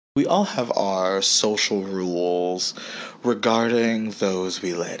We all have our social rules regarding those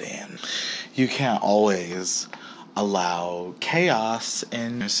we let in. You can't always allow chaos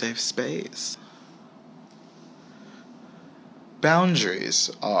in your safe space. Boundaries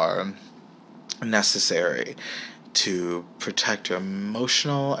are necessary to protect your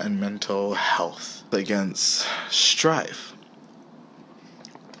emotional and mental health against strife.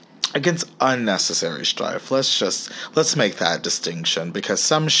 Against unnecessary strife. Let's make that distinction, because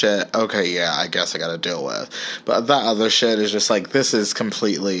some shit, okay, yeah, I guess I gotta deal with. But that other shit is just like, this is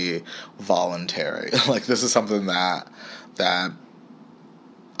completely voluntary. Like, this is something that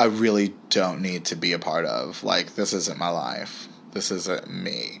I really don't need to be a part of. Like, this isn't my life. This isn't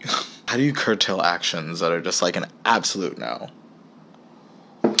me. How do you curtail actions that are just like an absolute no?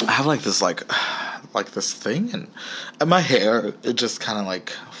 I have like this this thing, and my hair, it just kind of like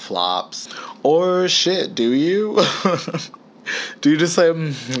flops. Or shit, do you? Do you just say,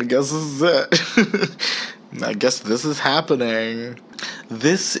 I guess this is it? I guess this is happening.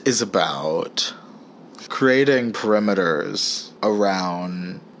 This is about creating perimeters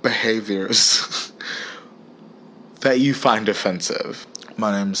around behaviors that you find offensive.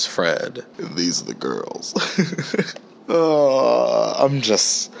 My name's Fred, and these are the girls. I'm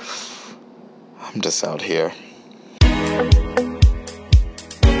just out here.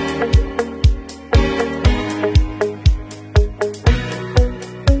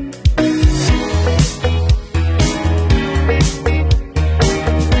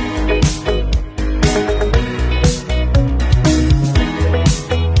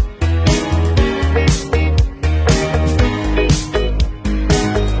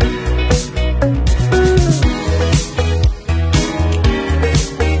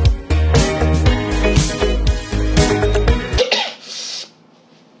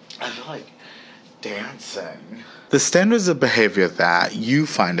 The standards of behavior that you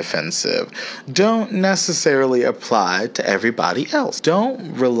find offensive don't necessarily apply to everybody else.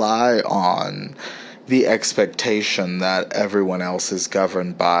 Don't rely on the expectation that everyone else is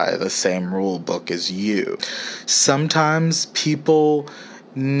governed by the same rule book as you. Sometimes people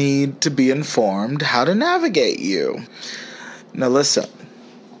need to be informed how to navigate you. Now listen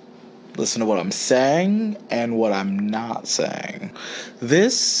to what I'm saying and what I'm not saying.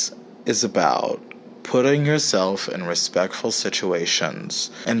 This is about putting yourself in respectful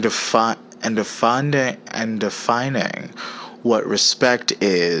situations and defining what respect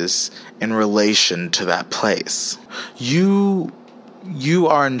is in relation to that place. You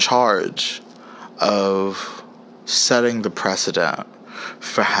are in charge of setting the precedent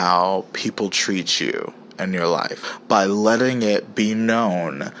for how people treat you in your life by letting it be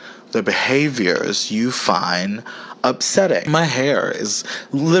known the behaviors you find upsetting. My hair is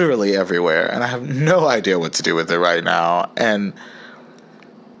literally everywhere, and I have no idea what to do with it right now. And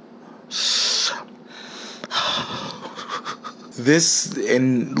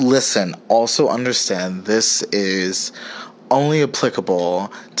listen, also understand this is only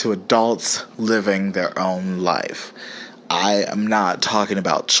applicable to adults living their own life. I am not talking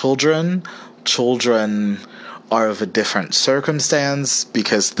about children. Children are of a different circumstance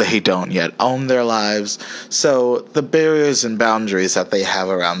because they don't yet own their lives. So the barriers and boundaries that they have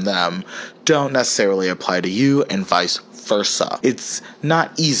around them don't necessarily apply to you, and vice versa. It's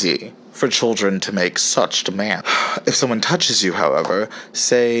not easy for children to make such demands. If someone touches you, however,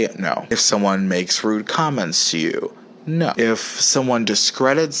 say no. If someone makes rude comments to you, no. If someone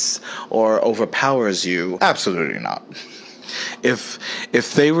discredits or overpowers you, absolutely not. If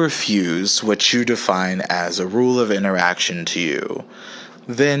they refuse what you define as a rule of interaction to you,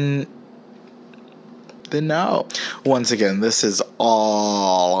 then no. Once again, this is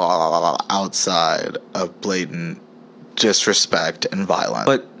all outside of blatant disrespect and violence.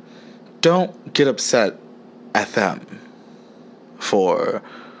 But don't get upset at them for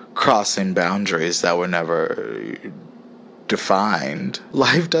crossing boundaries that were never defined.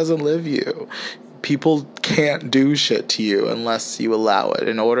 Life doesn't live you. People can't do shit to you unless you allow it.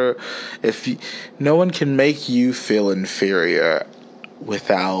 No one can make you feel inferior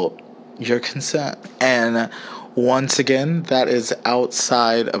without your consent. And once again, that is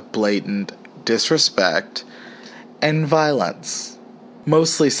outside of blatant disrespect and violence.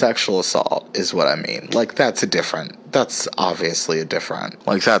 Mostly sexual assault is what I mean. Like, that's obviously a different.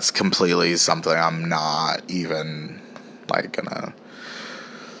 Like, that's completely something I'm not even, like, gonna.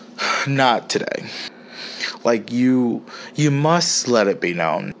 Not today. Like, you must let it be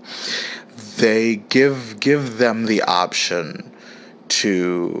known. They give them the option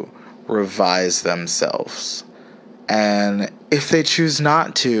to revise themselves. And if they choose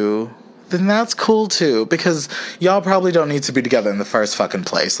not to, then that's cool too, because y'all probably don't need to be together in the first fucking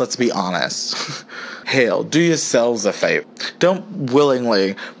place. Let's be honest. Hell, do yourselves a favor. Don't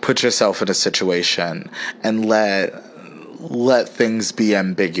willingly put yourself in a situation and let things be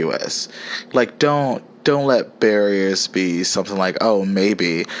ambiguous. Like, don't let barriers be something like, oh,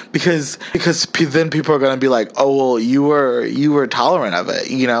 maybe, because then people are going to be like, oh, well, you were tolerant of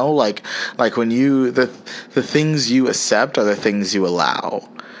it, you know, like when the things you accept are the things you allow,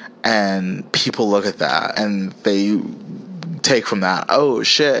 and people look at that and they take from that, oh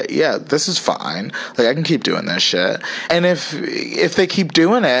shit, yeah, this is fine, like I can keep doing this shit. And if they keep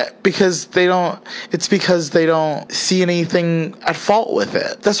doing it because they don't see anything at fault with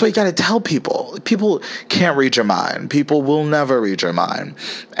it, that's what you gotta tell people. People can't read your mind. People will never read your mind.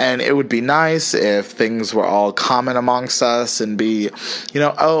 And it would be nice if things were all common amongst us and be, you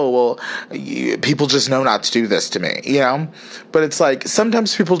know, oh, well, people just know not to do this to me, you know? But it's like,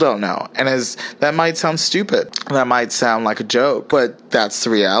 sometimes people don't know. And that might sound stupid. That might sound like a joke, but that's the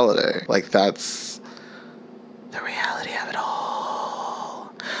reality. Like, that's the reality of it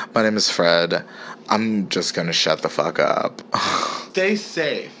all. My name is Fred. I'm just gonna shut the fuck up. Stay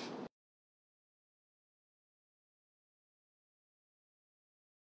safe.